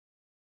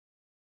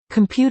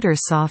Computer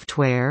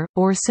software,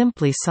 or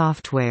simply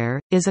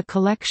software, is a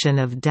collection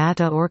of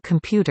data or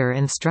computer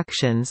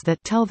instructions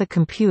that tell the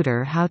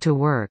computer how to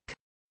work.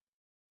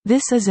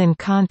 This is in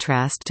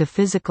contrast to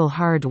physical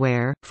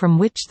hardware, from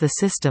which the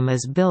system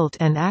is built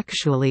and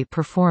actually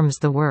performs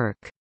the work.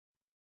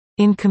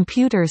 In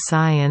computer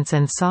science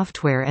and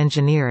software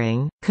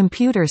engineering,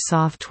 computer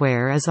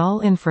software is all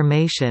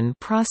information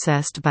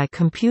processed by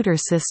computer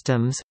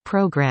systems,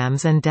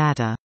 programs and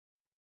data.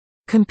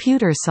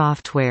 Computer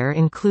software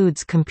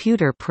includes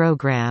computer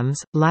programs,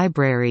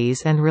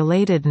 libraries and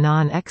related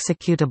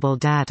non-executable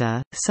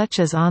data, such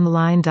as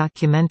online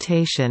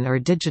documentation or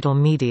digital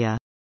media.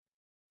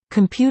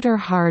 Computer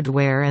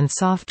hardware and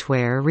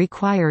software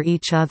require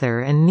each other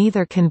and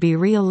neither can be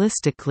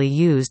realistically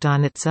used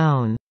on its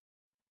own.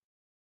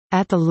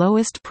 At the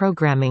lowest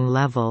programming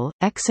level,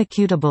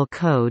 executable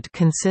code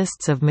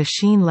consists of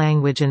machine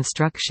language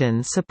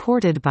instructions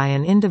supported by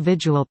an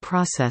individual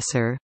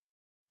processor,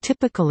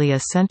 typically a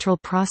central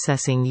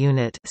processing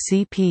unit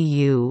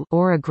 (CPU)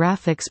 or a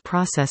graphics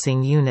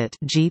processing unit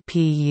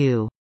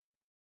 (GPU).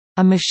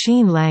 A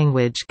machine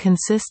language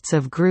consists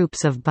of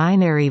groups of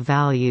binary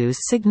values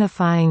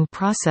signifying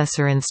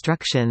processor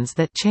instructions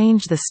that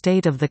change the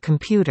state of the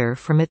computer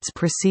from its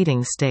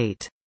preceding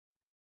state.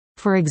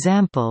 For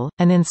example,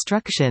 an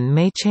instruction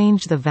may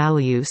change the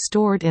value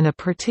stored in a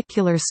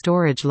particular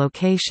storage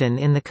location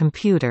in the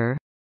computer,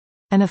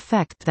 an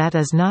effect that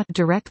is not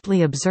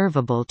directly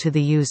observable to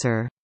the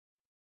user.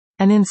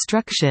 An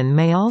instruction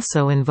may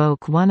also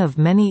invoke one of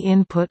many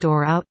input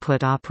or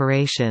output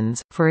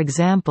operations, for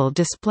example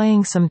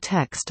displaying some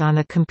text on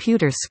a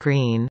computer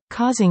screen,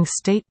 causing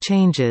state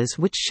changes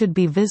which should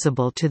be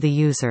visible to the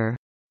user.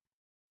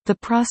 The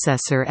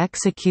processor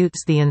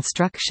executes the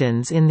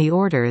instructions in the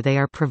order they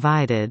are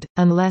provided,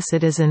 unless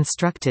it is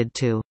instructed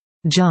to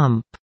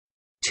 «jump»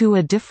 to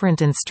a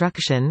different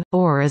instruction,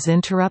 or is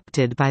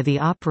interrupted by the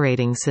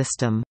operating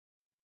system.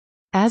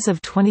 As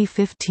of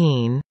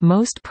 2015,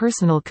 most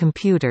personal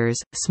computers,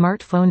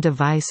 smartphone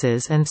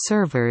devices and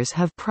servers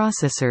have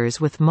processors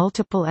with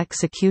multiple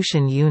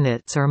execution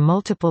units or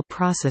multiple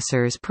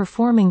processors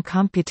performing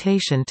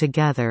computation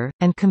together,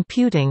 and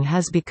computing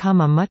has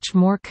become a much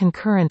more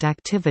concurrent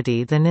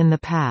activity than in the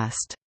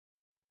past.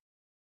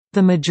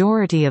 The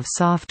majority of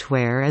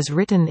software is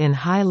written in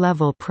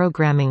high-level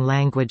programming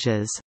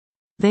languages.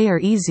 They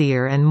are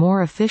easier and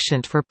more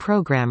efficient for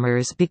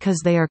programmers because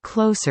they are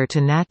closer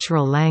to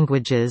natural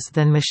languages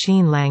than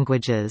machine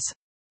languages.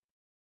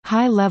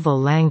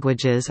 High-level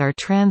languages are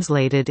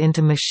translated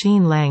into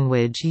machine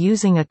language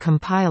using a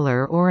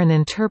compiler or an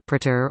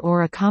interpreter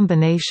or a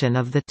combination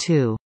of the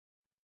two.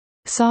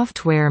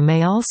 Software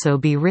may also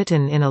be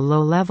written in a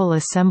low-level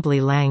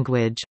assembly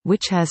language,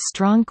 which has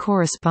strong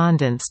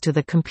correspondence to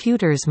the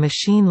computer's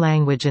machine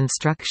language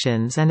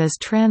instructions and is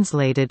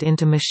translated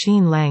into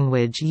machine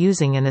language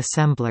using an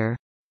assembler.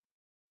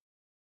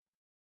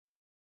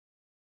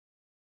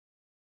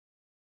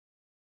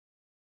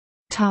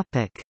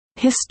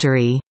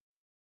 History.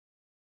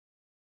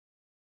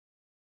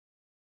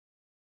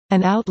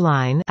 An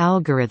outline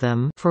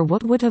algorithm for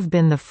what would have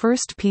been the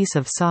first piece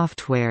of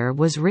software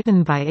was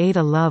written by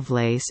Ada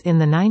Lovelace in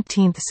the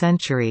 19th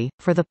century,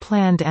 for the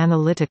planned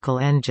analytical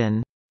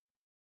engine.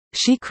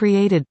 She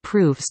created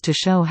proofs to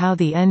show how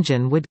the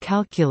engine would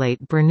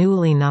calculate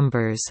Bernoulli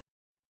numbers.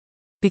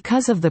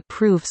 Because of the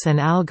proofs and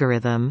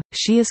algorithm,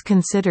 she is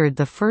considered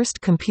the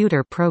first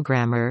computer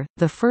programmer.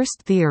 The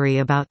first theory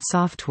about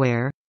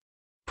software,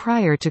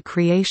 prior to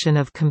creation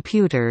of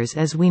computers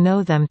as we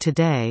know them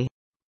today,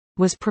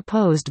 was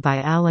proposed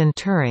by Alan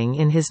Turing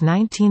in his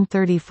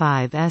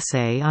 1935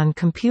 essay on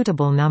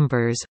computable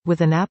numbers, with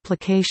an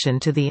application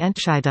to the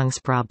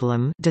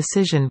Entscheidungsproblem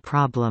decision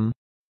problem.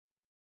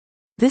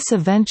 This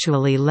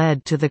eventually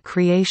led to the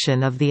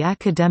creation of the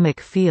academic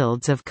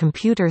fields of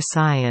computer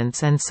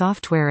science and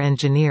software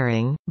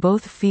engineering.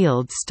 Both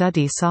fields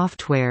study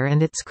software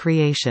and its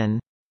creation.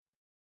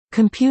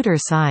 Computer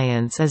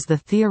science is the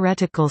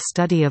theoretical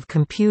study of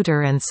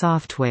computer and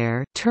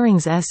software.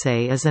 Turing's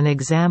essay is an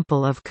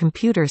example of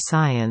computer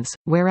science,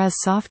 whereas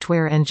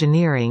software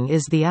engineering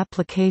is the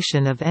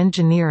application of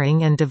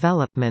engineering and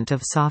development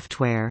of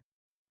software.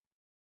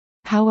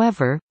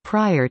 However,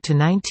 prior to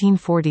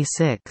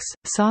 1946,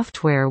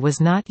 software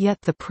was not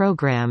yet the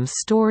programs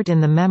stored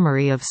in the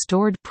memory of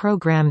stored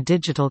program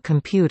digital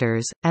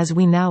computers, as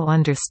we now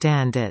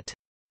understand it.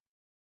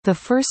 The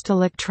first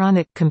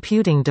electronic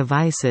computing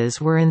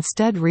devices were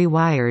instead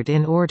rewired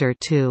in order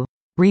to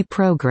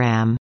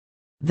reprogram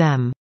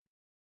them.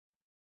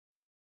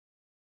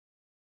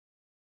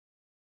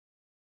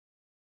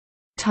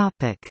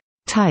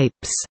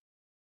 Types.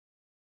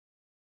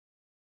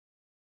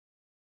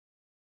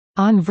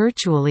 On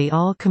virtually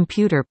all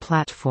computer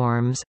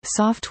platforms,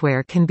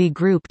 software can be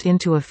grouped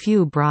into a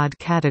few broad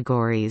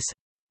categories.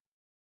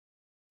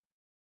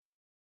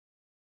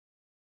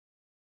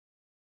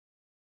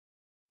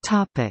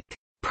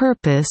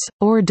 Purpose,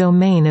 or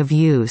domain of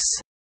use.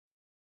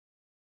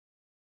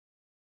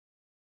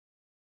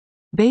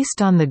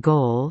 Based on the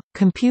goal,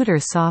 computer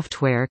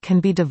software can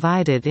be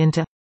divided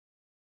into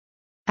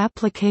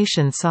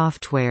Application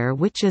software,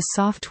 which is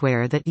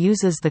software that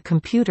uses the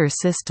computer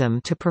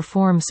system to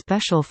perform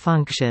special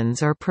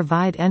functions or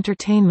provide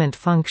entertainment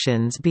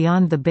functions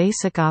beyond the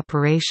basic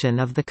operation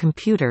of the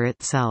computer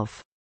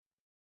itself.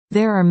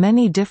 There are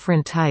many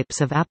different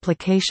types of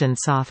application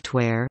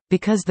software,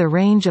 because the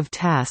range of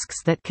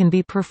tasks that can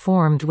be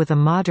performed with a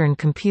modern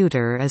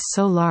computer is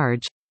so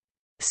large.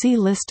 See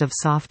List of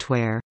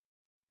software.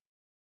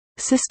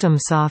 System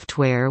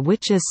software,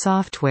 which is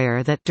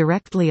software that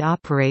directly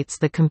operates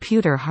the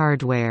computer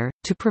hardware,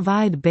 to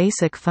provide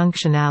basic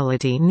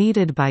functionality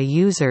needed by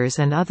users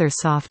and other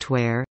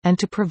software, and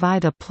to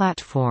provide a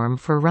platform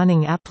for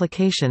running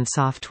application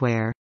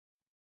software.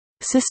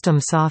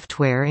 System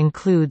software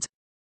includes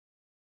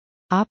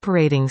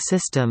operating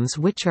systems,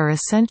 which are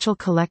essential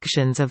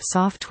collections of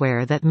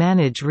software that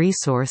manage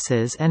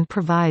resources and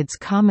provides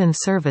common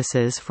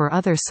services for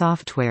other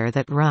software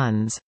that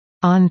runs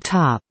on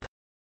top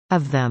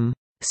of them.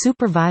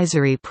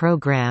 Supervisory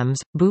programs,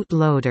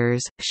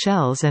 bootloaders,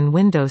 shells and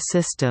Windows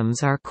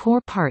systems are core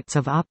parts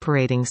of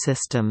operating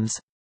systems.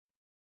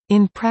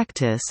 In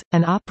practice,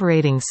 an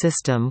operating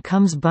system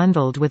comes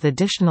bundled with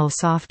additional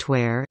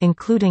software,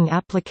 including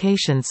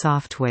application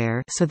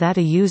software, so that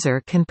a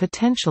user can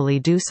potentially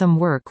do some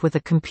work with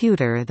a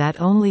computer that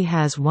only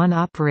has one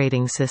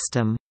operating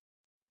system.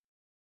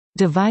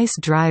 Device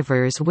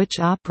drivers, which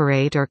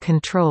operate or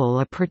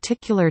control a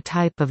particular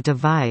type of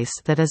device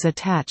that is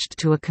attached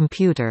to a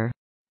computer.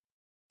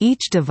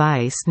 Each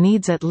device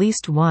needs at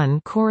least one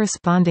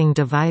corresponding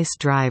device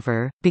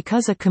driver,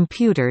 because a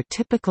computer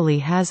typically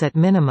has at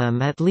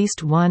minimum at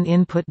least one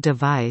input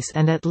device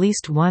and at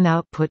least one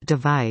output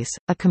device.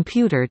 A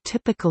computer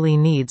typically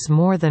needs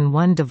more than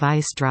one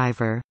device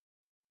driver.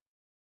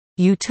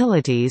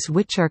 Utilities,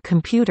 which are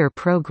computer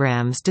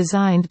programs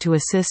designed to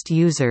assist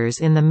users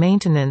in the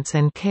maintenance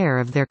and care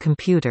of their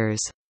computers.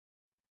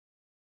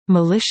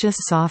 Malicious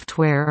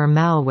software or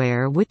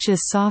malware, which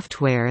is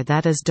software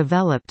that is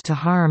developed to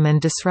harm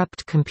and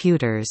disrupt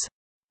computers.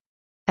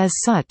 As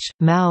such,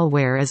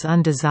 malware is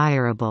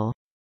undesirable.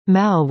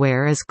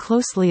 Malware is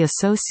closely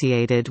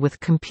associated with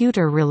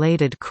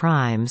computer-related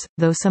crimes,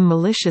 though some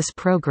malicious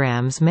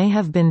programs may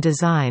have been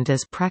designed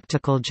as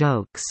practical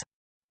jokes.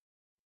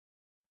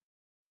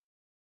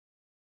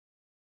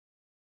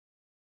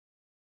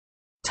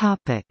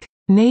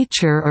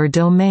 Nature or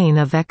domain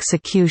of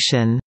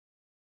execution.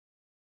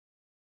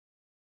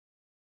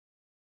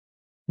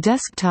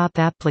 Desktop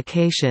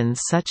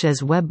applications such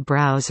as web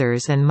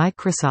browsers and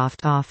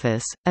Microsoft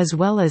Office, as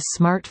well as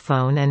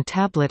smartphone and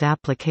tablet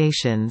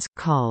applications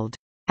called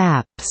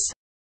apps.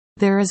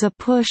 There is a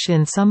push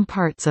in some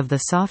parts of the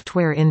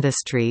software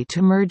industry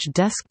to merge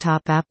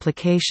desktop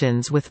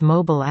applications with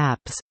mobile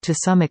apps, to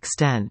some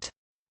extent.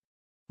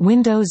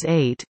 Windows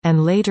 8,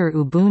 and later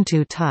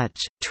Ubuntu Touch,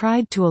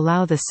 tried to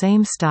allow the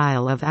same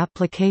style of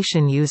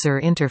application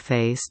user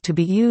interface to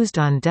be used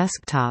on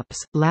desktops,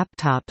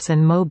 laptops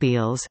and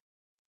mobiles.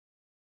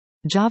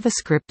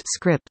 JavaScript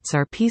scripts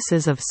are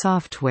pieces of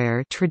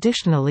software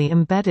traditionally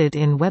embedded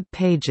in web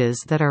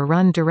pages that are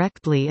run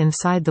directly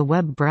inside the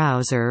web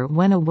browser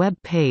when a web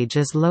page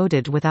is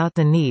loaded without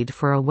the need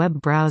for a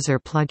web browser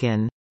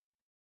plugin.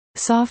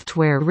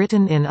 Software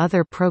written in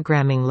other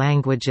programming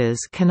languages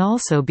can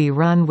also be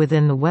run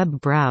within the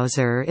web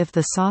browser if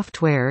the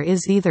software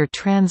is either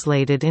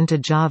translated into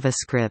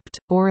JavaScript,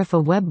 or if a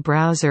web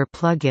browser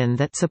plugin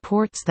that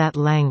supports that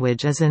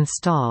language is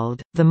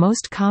installed. The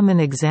most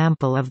common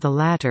example of the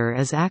latter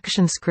is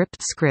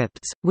ActionScript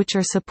scripts, which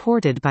are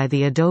supported by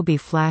the Adobe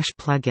Flash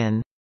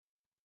plugin.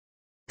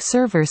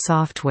 Server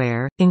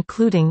software,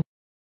 including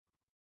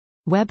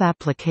web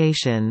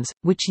applications,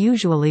 which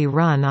usually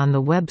run on the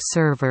web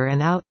server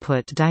and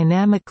output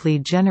dynamically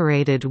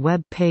generated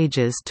web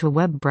pages to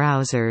web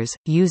browsers,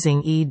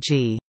 using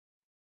e.g.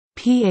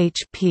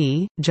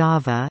 PHP,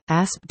 Java,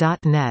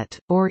 ASP.NET,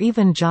 or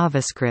even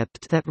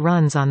JavaScript that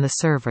runs on the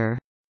server.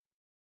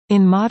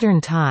 In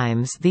modern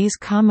times, these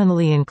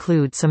commonly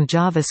include some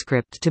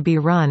JavaScript to be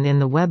run in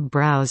the web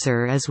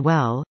browser as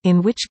well,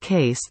 in which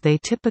case they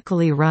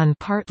typically run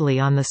partly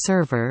on the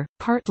server,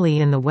 partly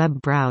in the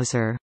web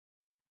browser.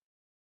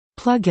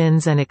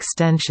 Plugins and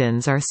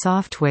extensions are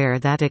software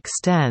that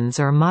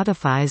extends or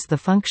modifies the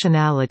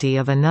functionality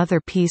of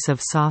another piece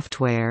of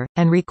software,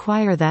 and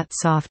require that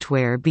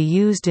software be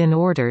used in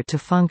order to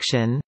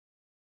function.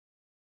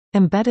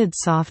 Embedded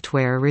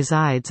software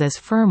resides as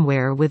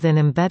firmware within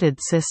embedded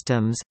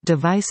systems,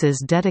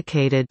 devices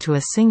dedicated to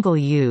a single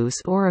use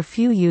or a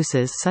few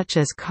uses such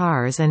as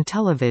cars and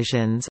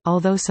televisions,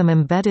 although some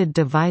embedded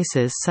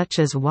devices such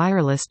as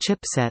wireless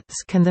chipsets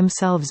can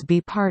themselves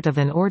be part of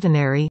an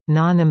ordinary,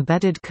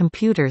 non-embedded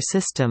computer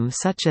system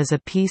such as a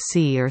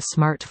PC or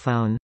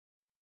smartphone.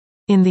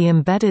 In the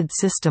embedded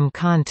system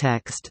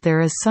context,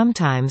 there is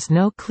sometimes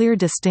no clear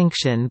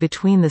distinction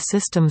between the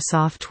system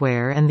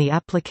software and the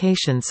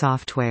application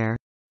software.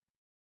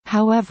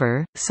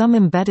 However, some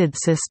embedded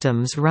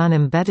systems run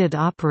embedded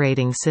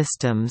operating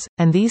systems,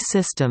 and these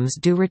systems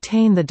do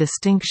retain the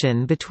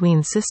distinction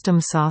between system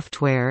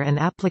software and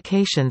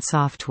application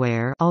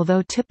software,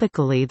 although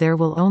typically there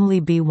will only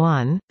be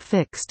one,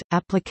 fixed,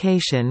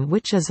 application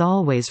which is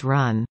always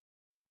run.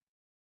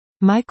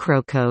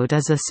 Microcode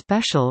is a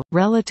special,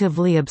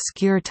 relatively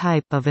obscure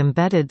type of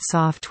embedded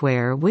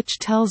software which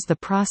tells the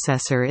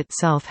processor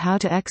itself how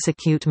to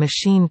execute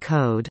machine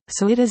code,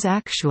 so it is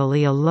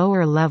actually a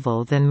lower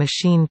level than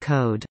machine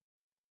code.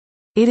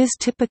 It is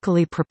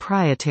typically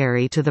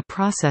proprietary to the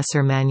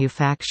processor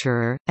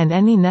manufacturer, and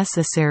any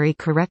necessary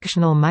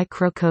correctional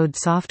microcode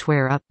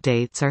software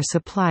updates are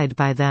supplied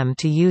by them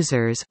to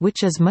users,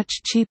 which is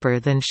much cheaper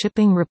than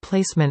shipping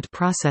replacement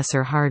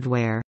processor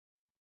hardware.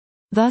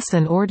 Thus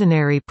an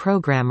ordinary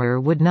programmer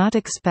would not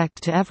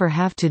expect to ever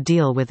have to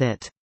deal with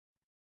it.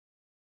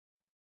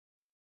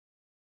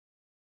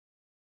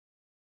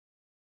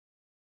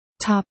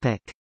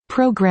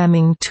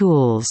 Programming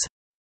tools.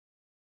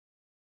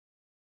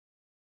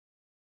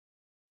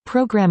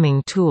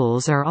 Programming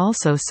tools are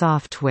also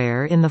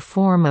software in the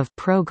form of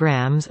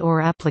programs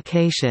or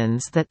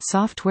applications that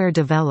software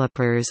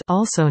developers,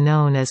 also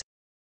known as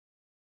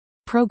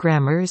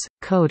programmers,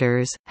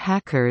 coders,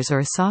 hackers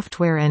or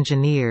software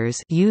engineers,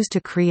 use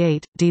to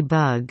create,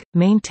 debug,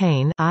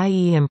 maintain,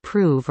 i.e.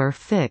 improve or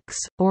fix,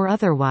 or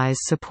otherwise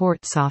support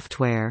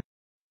software.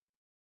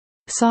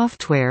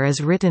 Software is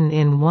written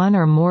in one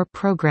or more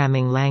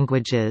programming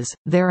languages.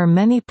 There are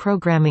many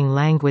programming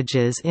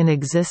languages in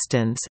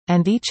existence,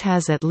 and each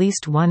has at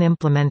least one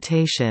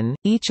implementation,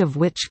 each of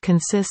which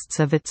consists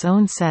of its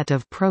own set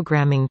of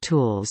programming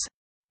tools.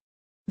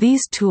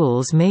 These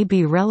tools may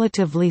be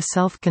relatively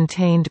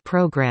self-contained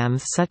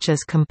programs such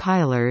as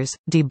compilers,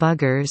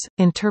 debuggers,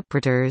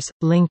 interpreters,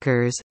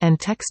 linkers, and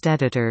text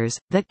editors,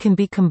 that can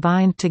be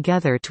combined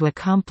together to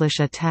accomplish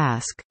a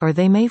task, or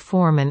they may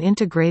form an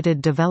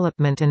integrated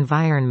development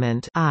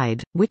environment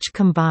 (IDE), which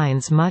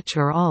combines much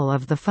or all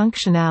of the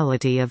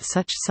functionality of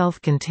such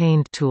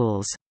self-contained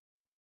tools.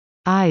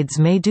 IDEs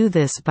may do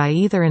this by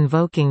either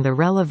invoking the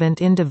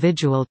relevant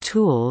individual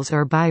tools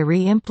or by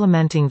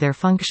re-implementing their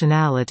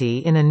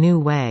functionality in a new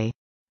way.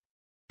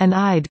 An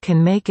IDE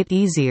can make it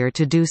easier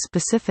to do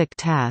specific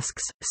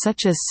tasks,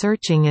 such as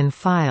searching in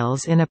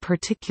files in a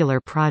particular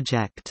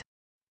project.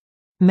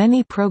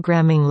 Many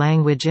programming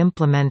language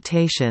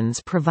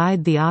implementations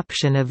provide the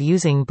option of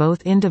using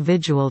both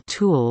individual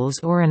tools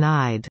or an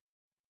IDE.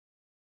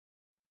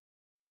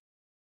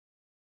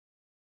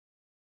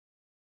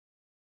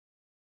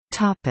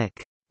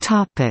 Topics.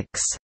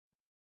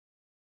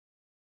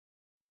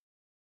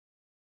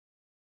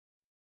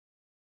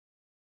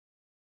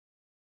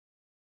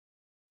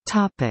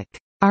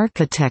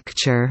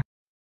 Architecture.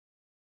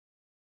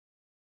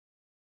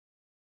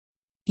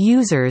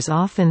 Users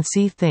often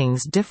see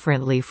things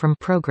differently from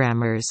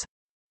programmers.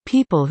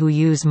 People who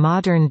use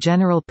modern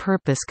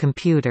general-purpose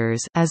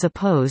computers as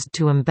opposed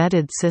to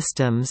embedded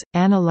systems,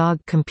 analog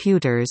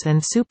computers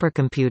and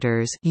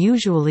supercomputers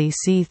usually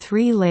see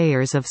three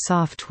layers of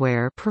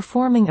software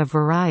performing a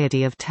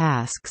variety of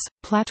tasks: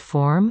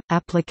 platform,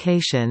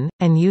 application,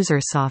 and user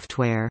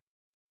software.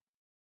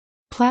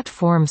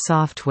 Platform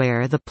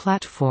software. The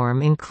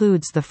platform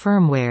includes the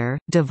firmware,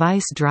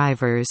 device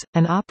drivers,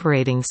 an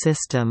operating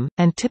system,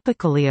 and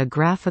typically a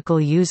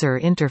graphical user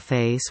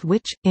interface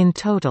which, in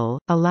total,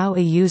 allow a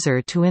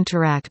user to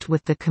interact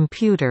with the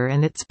computer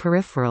and its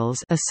peripherals,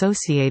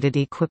 associated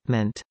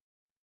equipment.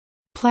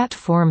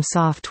 Platform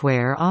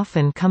software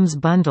often comes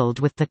bundled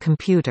with the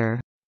computer.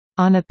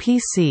 On a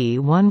PC,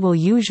 one will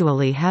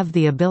usually have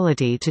the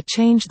ability to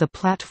change the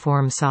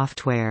platform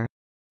software.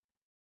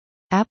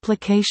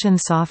 Application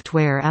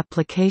software.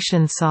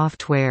 Application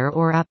software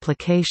or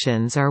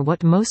applications are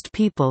what most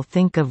people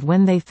think of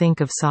when they think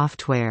of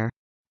software.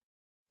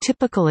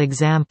 Typical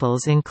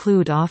examples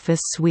include office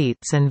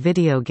suites and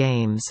video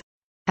games.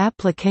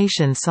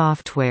 Application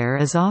software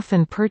is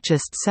often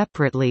purchased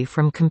separately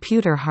from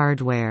computer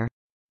hardware.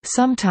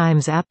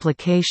 Sometimes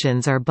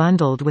applications are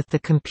bundled with the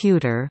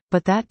computer,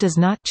 but that does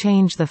not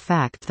change the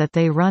fact that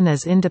they run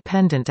as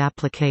independent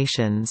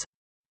applications.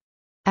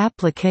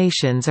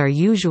 Applications are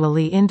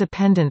usually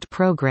independent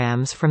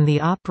programs from the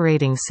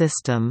operating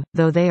system,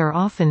 though they are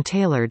often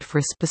tailored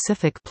for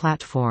specific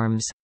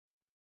platforms.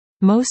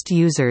 Most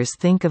users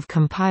think of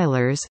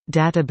compilers,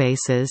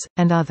 databases,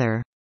 and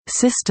other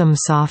system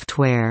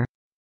software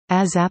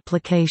as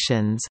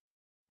applications.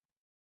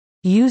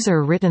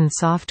 User-written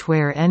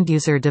software.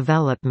 End-user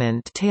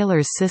development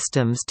tailors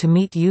systems to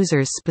meet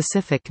users'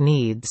 specific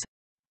needs.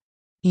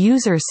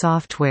 User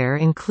software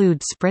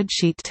include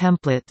spreadsheet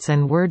templates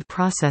and word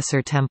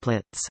processor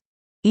templates.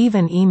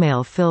 Even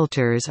email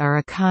filters are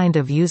a kind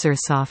of user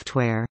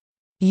software.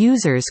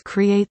 Users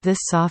create this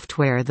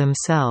software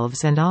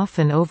themselves and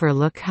often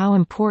overlook how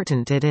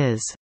important it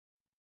is.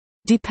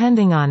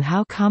 Depending on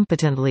how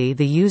competently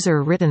the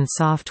user-written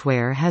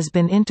software has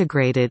been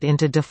integrated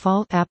into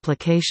default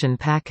application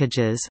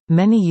packages,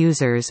 many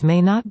users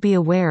may not be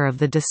aware of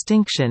the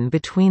distinction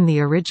between the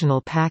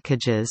original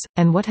packages,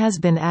 and what has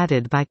been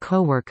added by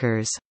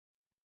coworkers.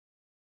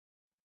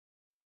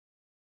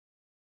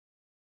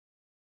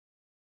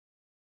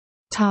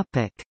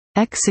 Topic: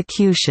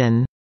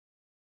 Execution.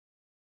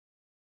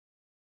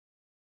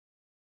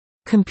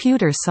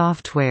 Computer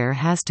software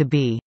has to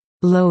be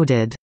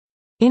loaded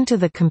into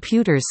the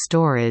computer's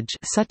storage,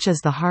 such as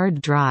the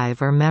hard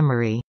drive or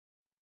memory.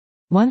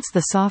 Once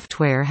the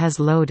software has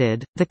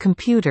loaded, the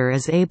computer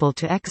is able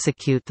to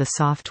execute the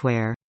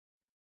software.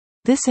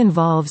 This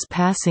involves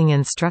passing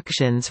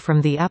instructions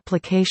from the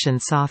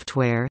application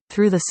software,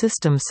 through the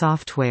system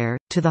software,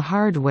 to the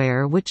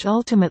hardware, which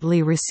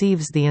ultimately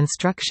receives the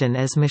instruction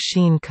as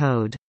machine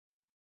code.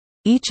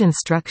 Each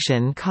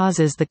instruction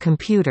causes the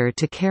computer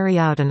to carry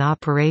out an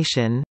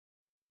operation,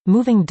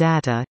 moving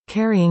data,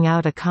 carrying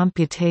out a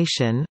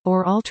computation,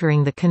 or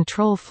altering the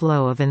control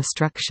flow of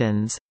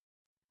instructions.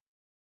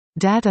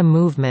 Data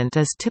movement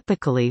is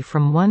typically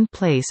from one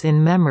place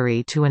in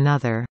memory to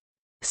another.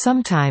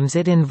 Sometimes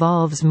it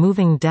involves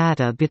moving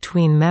data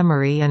between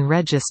memory and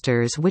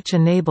registers, which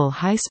enable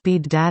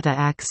high-speed data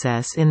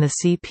access in the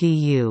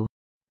CPU.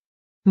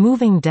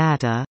 Moving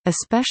data,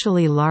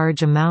 especially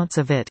large amounts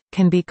of it,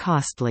 can be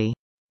costly.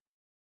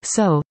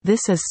 So,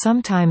 this is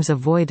sometimes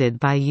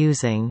avoided by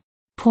using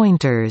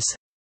pointers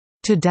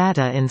to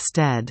data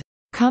instead.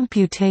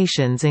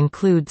 Computations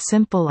include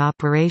simple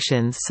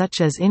operations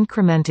such as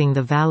incrementing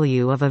the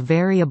value of a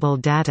variable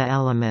data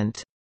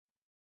element.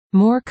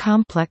 More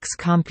complex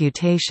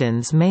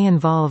computations may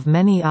involve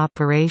many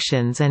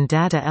operations and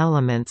data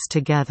elements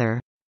together.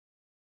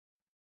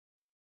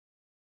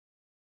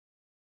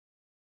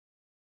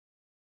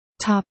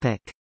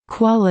 Topic: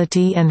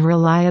 Quality and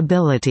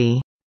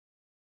reliability.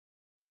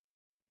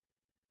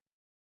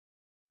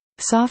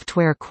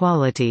 Software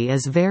quality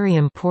is very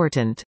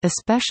important,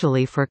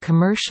 especially for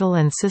commercial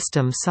and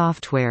system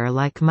software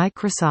like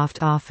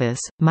Microsoft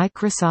Office,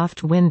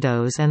 Microsoft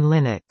Windows and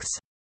Linux.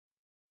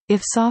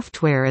 If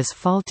software is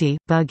faulty,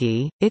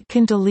 buggy, it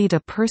can delete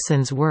a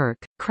person's work,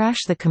 crash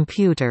the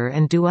computer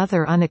and do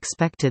other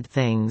unexpected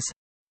things.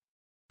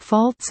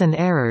 Faults and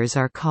errors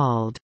are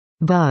called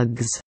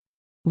bugs,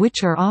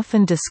 which are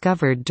often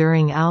discovered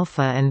during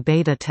alpha and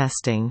beta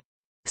testing.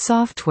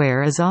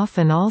 Software is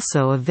often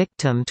also a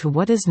victim to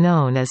what is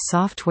known as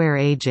software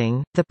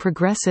aging, the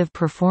progressive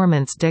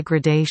performance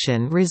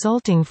degradation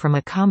resulting from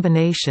a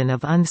combination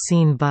of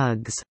unseen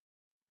bugs.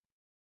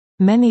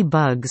 Many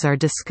bugs are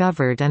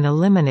discovered and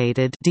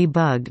eliminated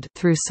debugged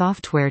through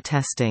software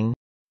testing.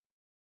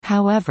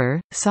 However,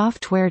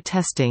 software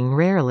testing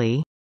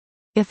rarely,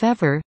 if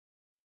ever,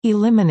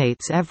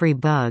 eliminates every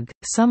bug.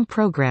 Some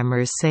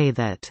programmers say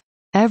that,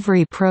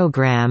 "Every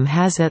program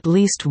has at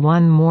least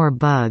one more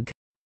bug."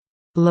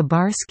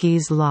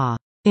 Lebarsky's law.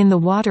 In the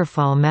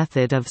waterfall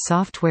method of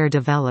software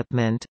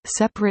development,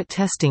 separate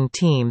testing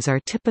teams are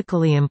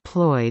typically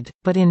employed,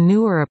 but in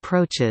newer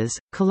approaches,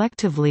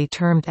 collectively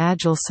termed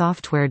agile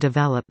software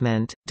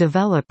development,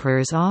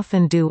 developers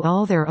often do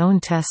all their own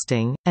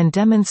testing, and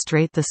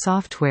demonstrate the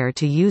software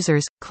to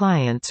users,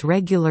 clients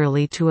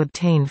regularly to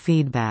obtain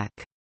feedback.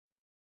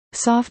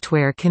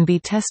 Software can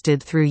be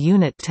tested through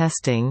unit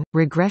testing,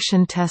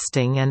 regression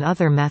testing and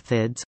other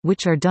methods,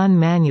 which are done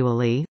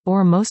manually,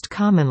 or most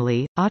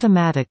commonly,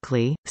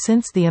 automatically,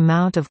 since the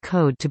amount of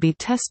code to be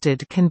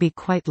tested can be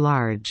quite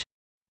large.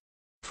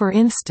 For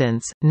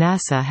instance,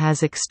 NASA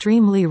has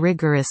extremely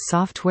rigorous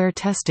software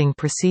testing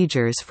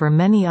procedures for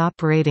many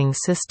operating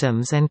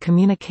systems and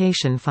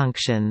communication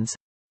functions.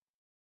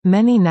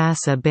 Many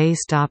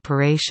NASA-based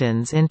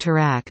operations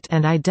interact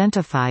and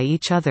identify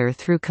each other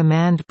through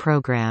command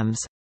programs.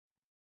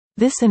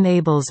 This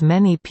enables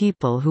many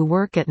people who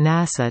work at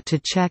NASA to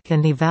check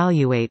and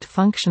evaluate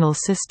functional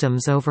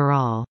systems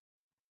overall.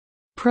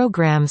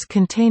 Programs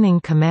containing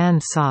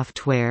command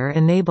software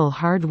enable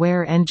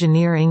hardware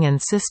engineering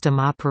and system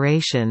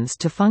operations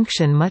to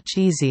function much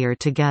easier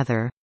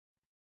together.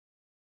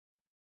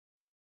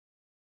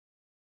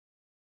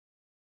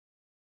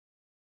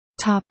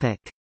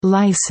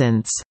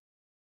 License.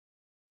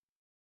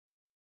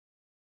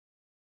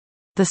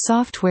 The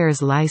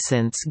software's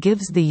license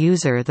gives the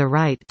user the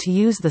right to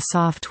use the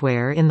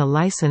software in the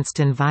licensed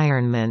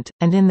environment,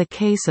 and in the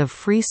case of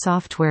free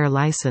software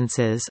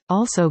licenses,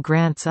 also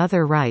grants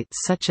other rights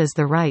such as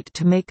the right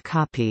to make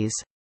copies.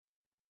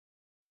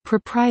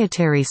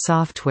 Proprietary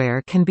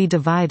software can be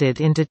divided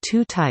into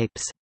two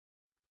types.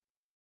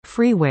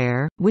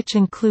 Freeware, which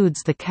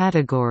includes the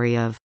category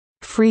of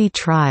free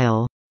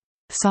trial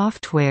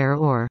software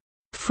or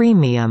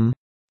freemium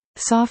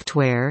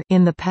software.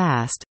 In the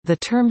past, the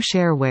term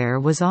shareware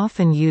was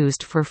often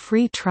used for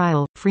free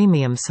trial,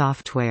 freemium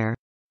software.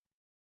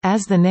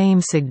 As the name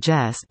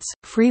suggests,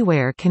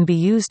 freeware can be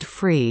used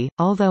free,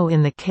 although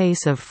in the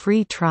case of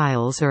free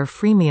trials or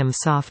freemium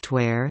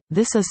software,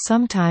 this is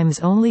sometimes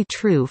only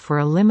true for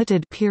a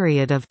limited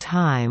period of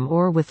time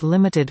or with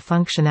limited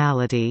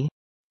functionality.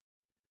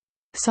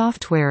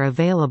 Software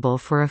available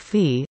for a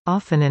fee,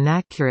 often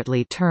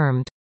inaccurately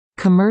termed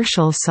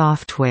commercial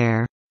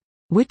software,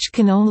 which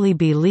can only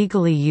be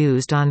legally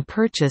used on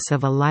purchase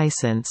of a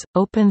license.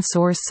 Open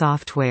source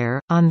software,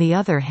 on the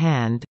other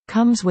hand,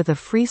 comes with a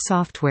free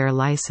software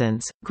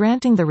license,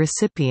 granting the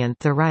recipient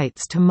the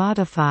rights to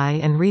modify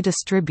and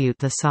redistribute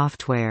the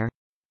software.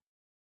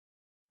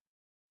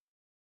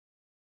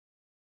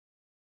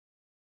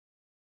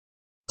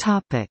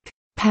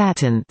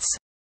 Patents.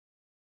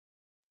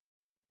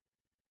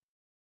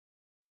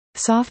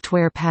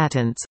 Software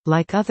patents,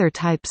 like other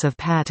types of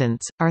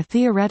patents, are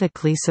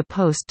theoretically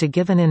supposed to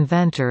give an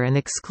inventor an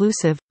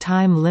exclusive,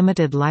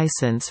 time-limited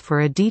license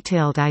for a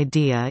detailed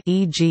idea,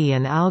 e.g.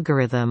 an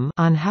algorithm,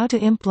 on how to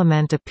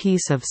implement a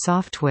piece of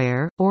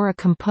software, or a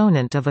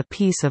component of a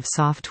piece of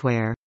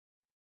software.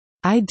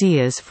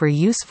 Ideas for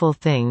useful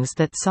things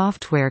that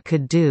software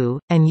could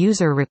do, and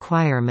user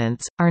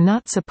requirements, are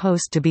not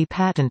supposed to be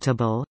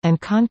patentable,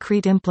 and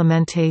concrete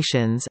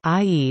implementations,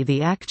 i.e.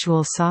 the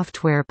actual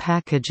software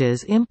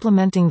packages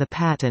implementing the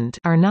patent,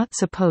 are not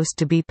supposed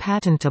to be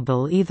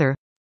patentable either.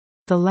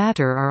 The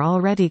latter are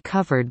already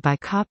covered by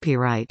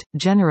copyright,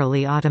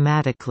 generally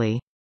automatically.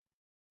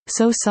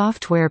 So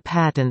software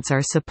patents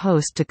are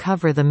supposed to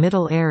cover the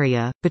middle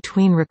area,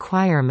 between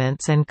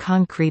requirements and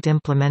concrete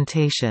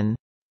implementation.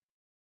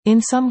 In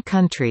some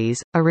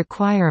countries, a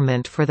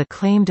requirement for the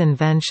claimed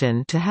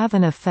invention to have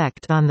an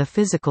effect on the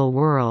physical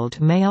world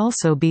may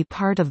also be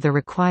part of the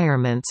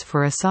requirements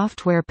for a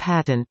software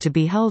patent to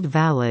be held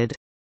valid.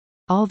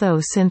 Although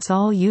since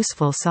all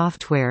useful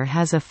software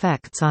has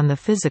effects on the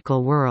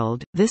physical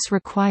world, this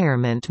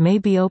requirement may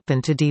be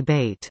open to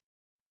debate.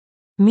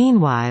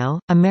 Meanwhile,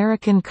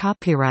 American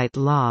copyright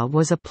law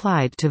was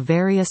applied to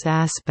various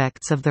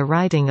aspects of the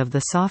writing of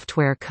the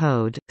software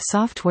code.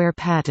 Software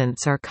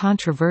patents are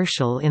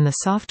controversial in the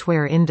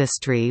software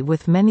industry,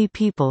 with many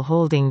people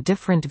holding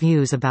different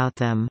views about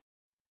them.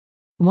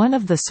 One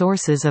of the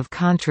sources of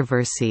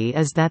controversy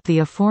is that the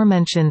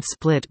aforementioned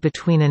split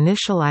between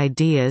initial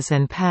ideas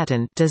and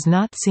patent does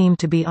not seem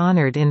to be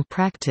honored in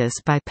practice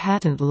by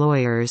patent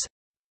lawyers.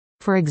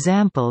 For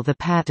example, the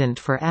patent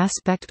for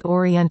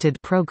aspect-oriented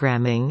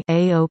programming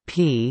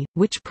 (AOP),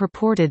 which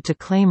purported to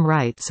claim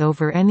rights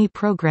over any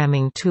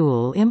programming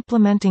tool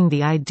implementing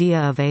the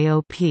idea of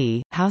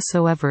AOP,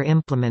 howsoever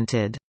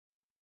implemented.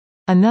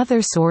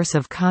 Another source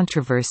of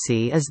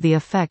controversy is the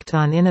effect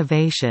on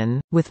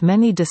innovation, with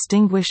many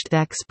distinguished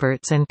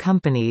experts and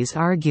companies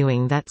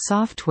arguing that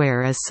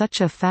software is such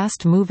a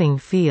fast-moving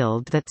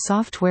field that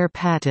software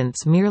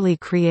patents merely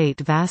create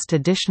vast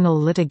additional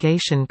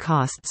litigation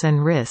costs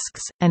and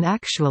risks, and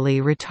actually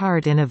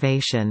retard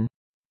innovation.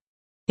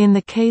 In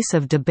the case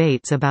of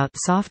debates about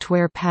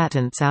software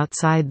patents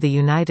outside the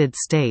United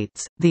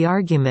States, the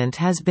argument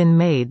has been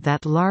made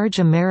that large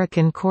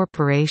American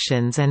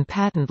corporations and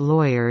patent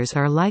lawyers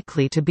are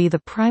likely to be the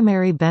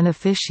primary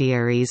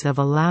beneficiaries of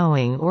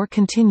allowing or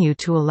continue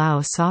to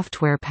allow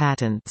software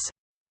patents.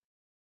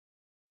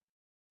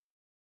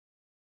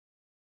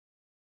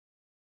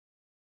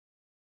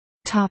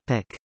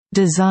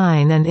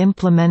 Design and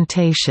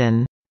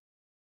implementation.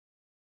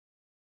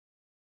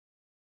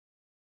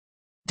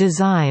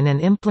 Design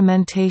and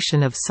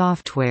implementation of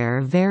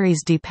software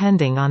varies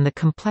depending on the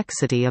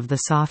complexity of the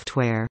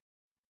software.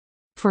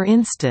 For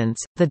instance,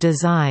 the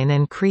design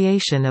and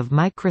creation of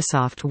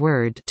Microsoft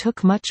Word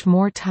took much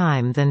more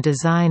time than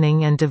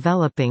designing and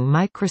developing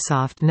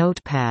Microsoft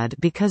Notepad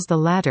because the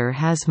latter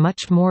has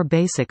much more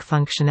basic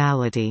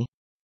functionality.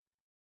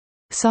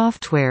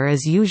 Software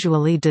is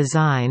usually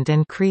designed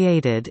and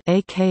created,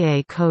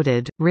 aka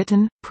coded,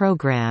 written,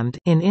 programmed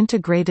in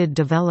integrated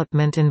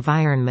development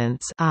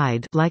environments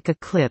like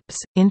Eclipse,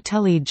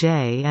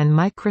 IntelliJ and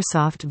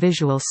Microsoft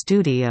Visual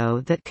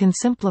Studio that can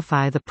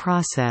simplify the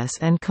process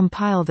and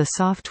compile the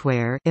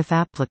software if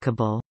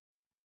applicable.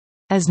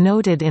 As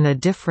noted in a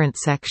different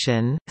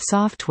section,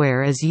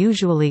 software is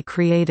usually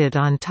created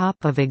on top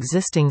of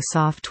existing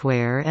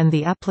software and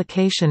the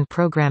application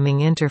programming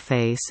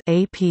interface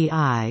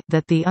 (API)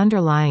 that the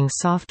underlying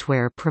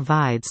software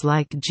provides,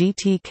 like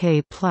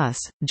GTK+,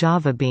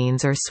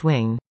 JavaBeans or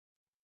Swing.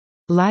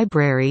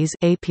 Libraries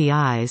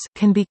 (APIs)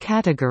 can be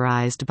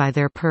categorized by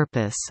their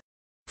purpose.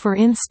 For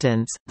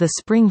instance, the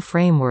Spring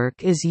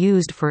Framework is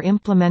used for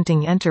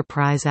implementing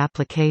enterprise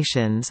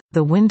applications,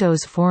 the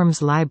Windows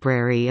Forms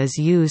library is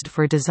used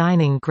for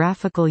designing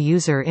graphical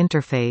user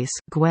interface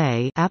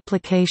 (GUI)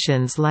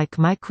 applications like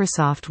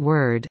Microsoft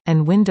Word,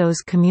 and Windows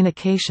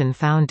Communication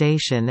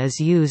Foundation is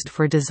used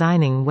for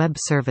designing web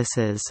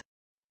services.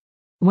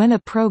 When a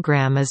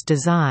program is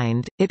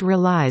designed, it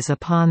relies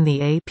upon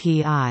the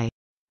API.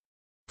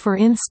 For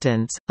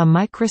instance, a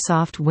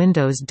Microsoft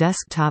Windows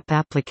desktop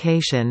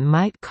application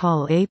might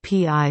call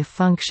API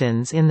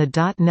functions in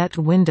the .NET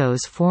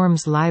Windows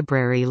Forms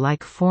library like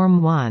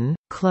Form1,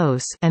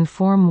 close, and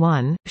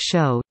Form1,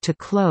 show to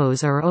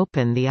close or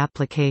open the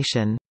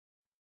application.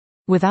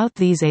 Without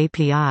these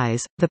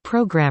APIs, the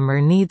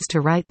programmer needs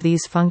to write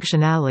these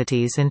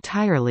functionalities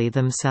entirely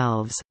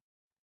themselves.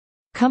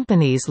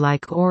 Companies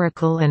like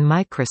Oracle and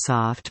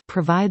Microsoft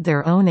provide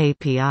their own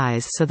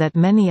APIs so that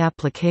many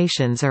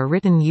applications are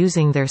written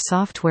using their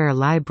software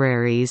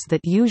libraries that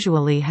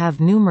usually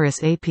have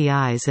numerous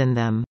APIs in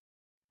them.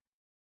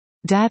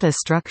 Data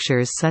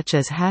structures such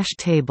as hash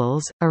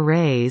tables,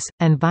 arrays,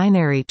 and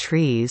binary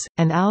trees,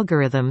 and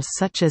algorithms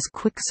such as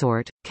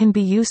quicksort, can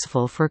be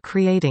useful for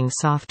creating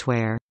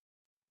software.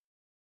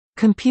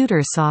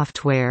 Computer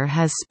software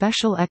has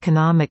special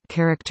economic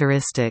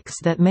characteristics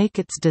that make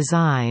its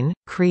design,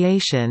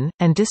 creation,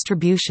 and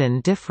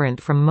distribution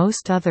different from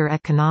most other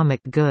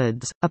economic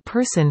goods. A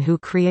person who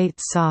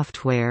creates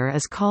software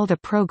is called a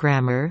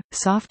programmer,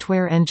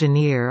 software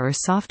engineer, or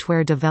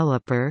software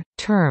developer,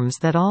 terms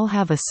that all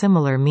have a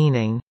similar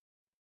meaning.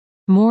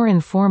 More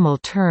informal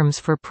terms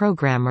for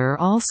programmer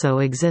also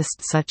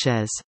exist, such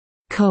as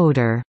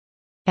coder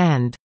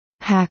and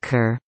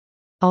hacker,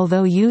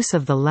 although use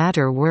of the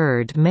latter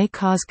word may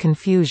cause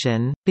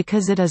confusion,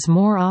 because it is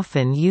more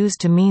often used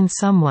to mean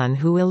someone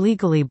who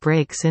illegally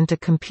breaks into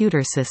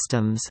computer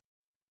systems.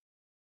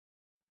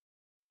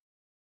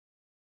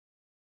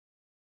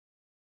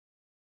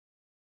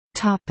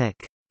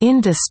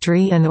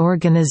 Industry and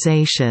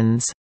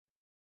organizations.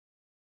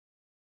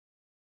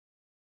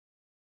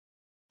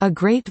 A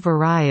great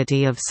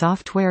variety of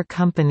software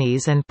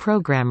companies and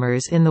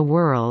programmers in the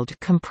world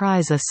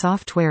comprise a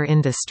software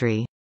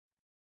industry.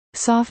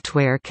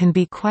 Software can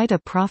be quite a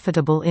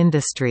profitable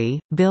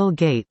industry. Bill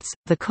Gates,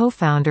 the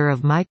co-founder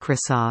of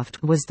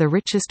Microsoft, was the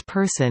richest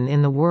person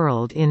in the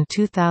world in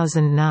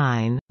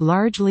 2009,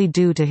 largely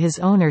due to his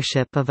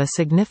ownership of a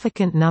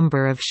significant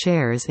number of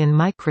shares in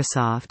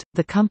Microsoft,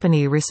 the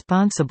company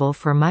responsible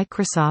for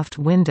Microsoft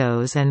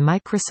Windows and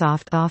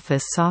Microsoft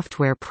Office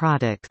software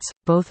products,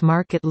 both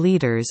market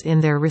leaders in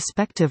their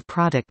respective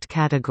product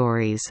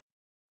categories.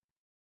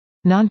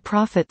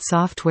 Non-profit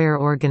software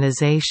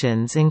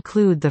organizations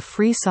include the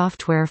Free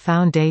Software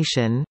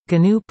Foundation,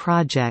 GNU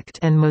Project,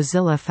 and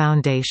Mozilla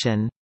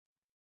Foundation.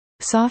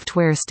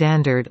 Software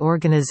standard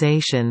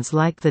organizations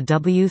like the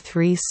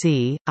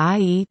W3C,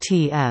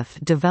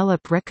 IETF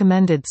develop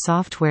recommended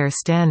software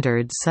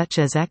standards such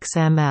as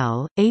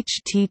XML,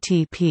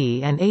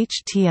 HTTP and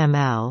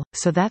HTML,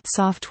 so that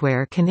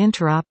software can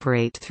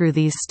interoperate through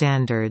these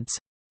standards.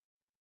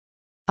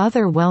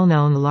 Other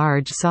well-known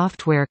large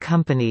software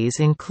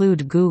companies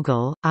include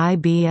Google,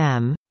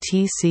 IBM,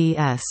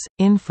 TCS,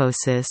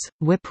 Infosys,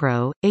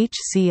 Wipro,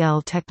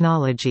 HCL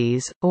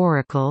Technologies,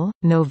 Oracle,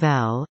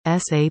 Novell,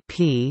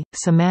 SAP,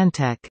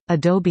 Symantec,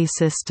 Adobe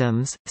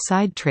Systems,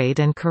 Sidetrade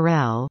and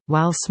Corel,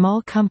 while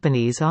small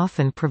companies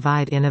often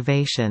provide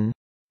innovation.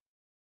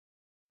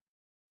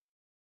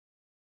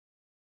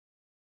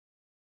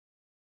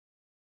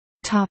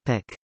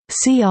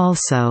 See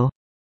also: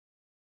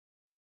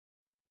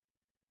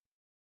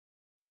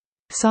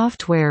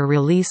 Software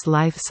release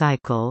life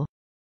cycle,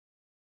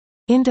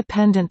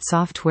 Independent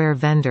software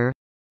vendor,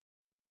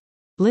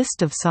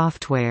 List of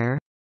software,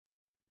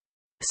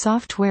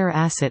 Software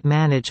asset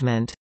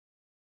management,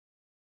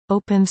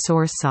 Open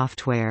source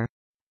software.